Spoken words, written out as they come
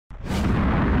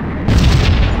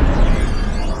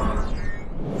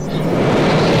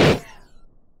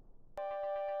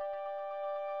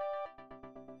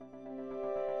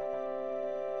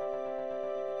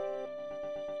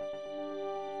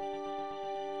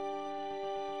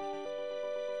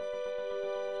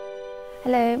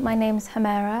Hello, my name's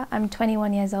Humaira. I'm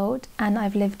 21 years old and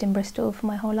I've lived in Bristol for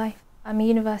my whole life. I'm a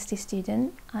university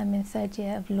student. I'm in third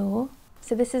year of law.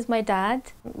 So this is my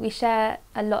dad. We share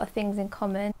a lot of things in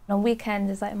common. On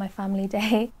weekends is like my family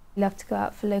day. We love to go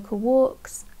out for local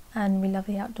walks and we love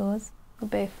the outdoors. We're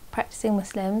both practicing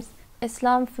Muslims.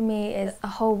 Islam for me is a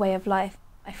whole way of life.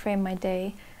 I frame my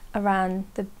day around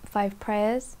the 5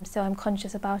 prayers, so I'm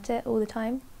conscious about it all the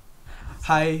time.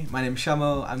 Hi, my name's Sham.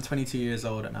 I'm 22 years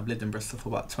old and I've lived in Bristol for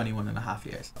about 21 and a half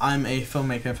years. I'm a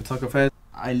filmmaker and photographer.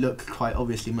 I look quite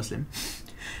obviously Muslim.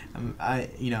 I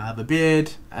have a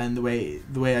beard, and the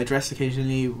way I dress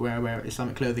occasionally, where I wear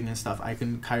Islamic clothing and stuff, I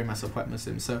can carry myself quite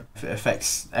Muslim. So it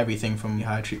affects everything from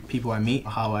how I treat people I meet,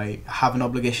 how I have an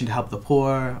obligation to help the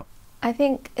poor. I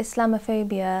think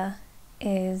Islamophobia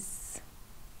is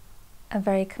a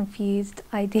very confused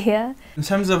idea. In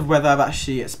terms of whether I've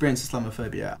actually experienced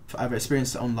Islamophobia, I've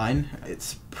experienced it online.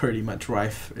 It's pretty much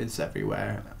rife, it's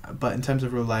everywhere. But in terms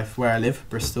of real life, where I live,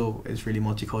 Bristol is really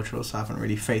multicultural, so I haven't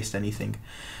really faced anything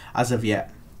as of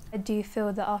yet. I do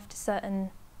feel that after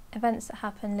certain events that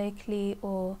happen locally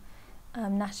or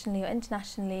nationally or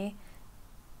internationally,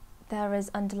 there is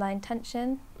underlying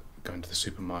tension. Going to the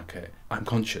supermarket, I'm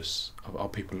conscious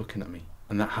of people looking at me,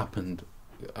 and that happened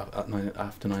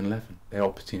after 9/11. The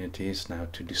opportunity is now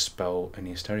to dispel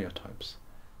any stereotypes.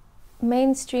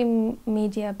 Mainstream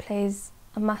media plays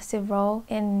a massive role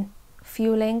in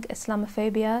fueling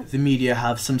Islamophobia. The media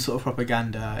have some sort of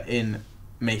propaganda in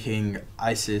making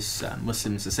ISIS and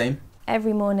Muslims the same.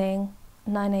 Every morning,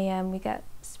 9 AM, we get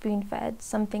spoon-fed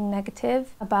something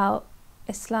negative about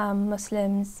Islam,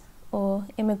 Muslims or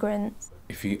immigrants.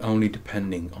 If you're only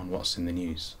depending on what's in the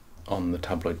news, on the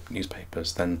tabloid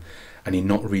newspapers, then, and you're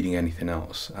not reading anything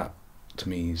else, that to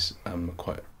me is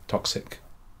quite toxic.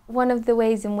 One of the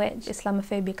ways in which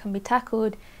Islamophobia can be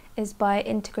tackled is by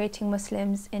integrating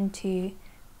Muslims into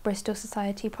Bristol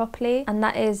society properly, and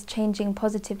that is changing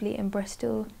positively in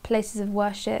Bristol. Places of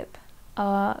worship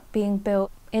are being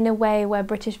built in a way where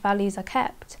British values are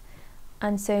kept,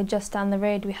 and so just down the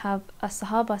road we have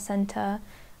Assahaba Centre,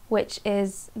 which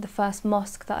is the first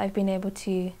mosque that I've been able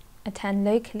to attend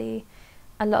locally.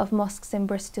 A lot of mosques in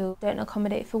Bristol don't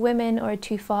accommodate for women or are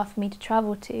too far for me to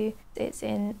travel to. It's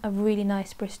in a really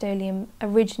nice Bristolian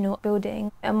original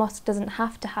building. A mosque doesn't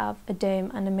have to have a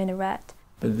dome and a minaret.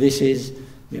 But this is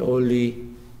the only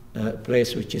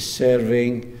place which is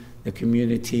serving the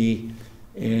community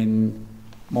in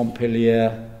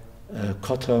Montpellier,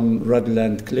 Cottam,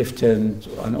 Rutland, Clifton,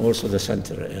 and also the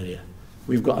centre area.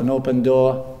 We've got an open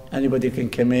door. Anybody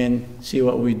can come in, see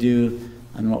what we do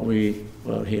and what we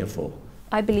were here for.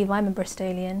 I believe I'm a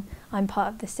Bristolian. I'm part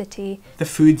of the city. The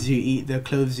foods you eat, the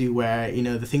clothes you wear,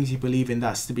 the things you believe in,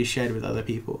 that's to be shared with other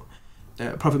people.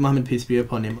 Prophet Muhammad, peace be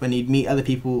upon him, when he'd meet other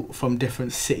people from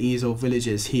different cities or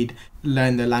villages, he'd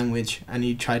learn their language and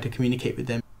he'd try to communicate with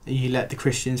them. He let the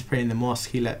Christians pray in the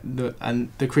mosque,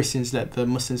 and the Christians let the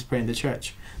Muslims pray in the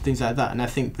church, things like that. And I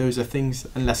think those are things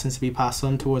and lessons to be passed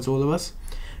on towards all of us,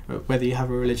 whether you have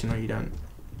a religion or you don't.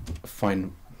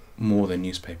 Find more than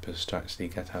newspapers to actually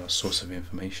get our source of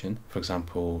information. For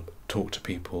example, talk to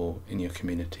people in your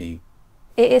community.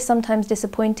 It is sometimes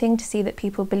disappointing to see that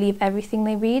people believe everything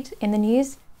they read in the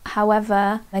news.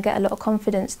 However, I get a lot of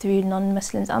confidence through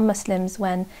non-Muslims and Muslims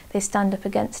when they stand up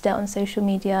against it on social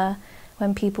media,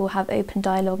 when people have open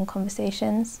dialogue and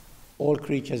conversations. All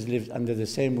creatures live under the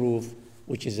same roof,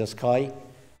 which is the sky.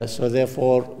 So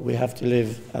therefore, we have to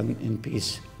live in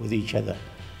peace with each other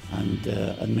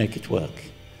and make it work.